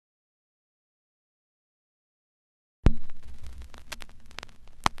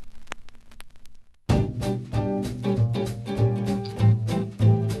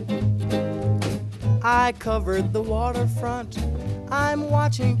I covered the waterfront. I'm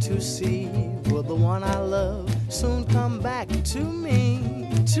watching to see, will the one I love soon come back to me,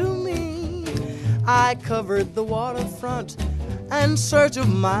 to me? I covered the waterfront in search of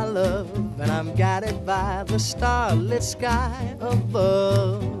my love, and I'm guided by the starlit sky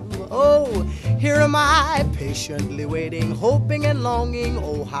above. Oh, here am I, patiently waiting, hoping and longing,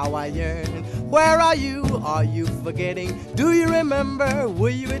 oh how I yearn. Where are you? Are you forgetting? Do you remember?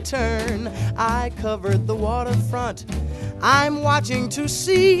 Will you return? I covered the waterfront. I'm watching to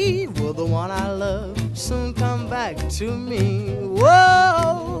see, will the one I love soon come back to me?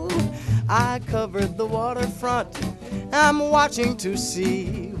 Whoa! I covered the waterfront. I'm watching to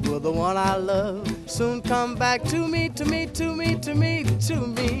see, will the one I love soon come back to me, to me, to me, to me, to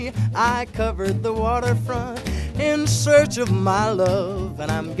me? I covered the waterfront in search of my love,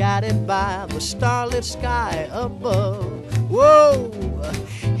 and I'm guided by the starlit sky above. Whoa!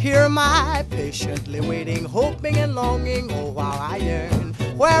 Here am I, patiently waiting, hoping and longing, oh how I yearn.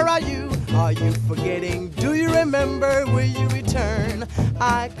 Where are you? Are you forgetting? Do you remember? Will you return?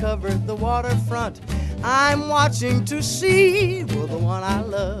 I covered the waterfront. I'm watching to see, will the one I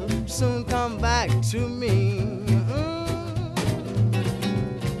love soon come back to me?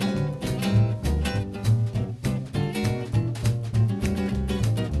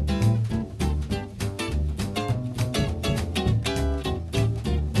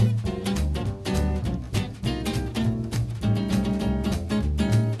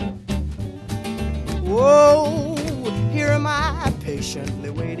 Whoa, here am I, patiently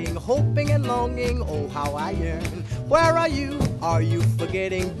waiting, hoping and longing, oh how I yearn. Where are you? Are you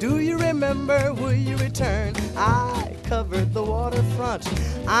forgetting? Do you remember? Will you return? I covered the waterfront.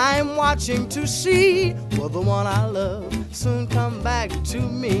 I'm watching to see, will the one I love soon come back to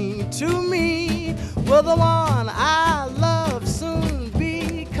me, to me? Will the one I love soon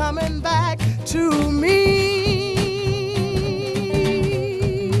be coming back to me?